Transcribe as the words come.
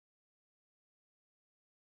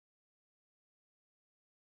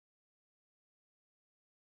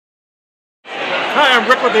Hi, I'm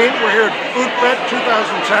Rick Levine. We're here at Fete 2010,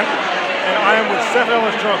 and I am with Seth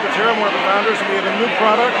Ellis Chocolatier. I'm one of the founders, and we have a new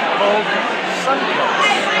product called Sun Cups.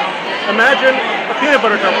 Imagine a peanut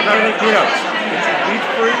butter cup without any peanuts. It's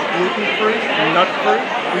wheat-free, gluten-free, nut-free.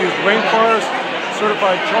 We use Rainforest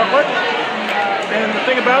certified chocolate. And the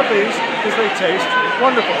thing about these is they taste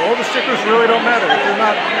wonderful. All the stickers really don't matter. If they're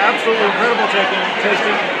not absolutely incredible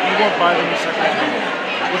tasting, you won't buy them the second time.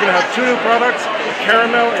 We're going to have two new products, a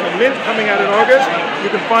caramel and a mint, coming out in August. You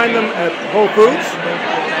can find them at Whole Foods.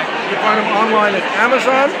 You can find them online at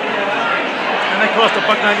Amazon. And they cost $1.99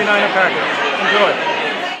 a package. Enjoy.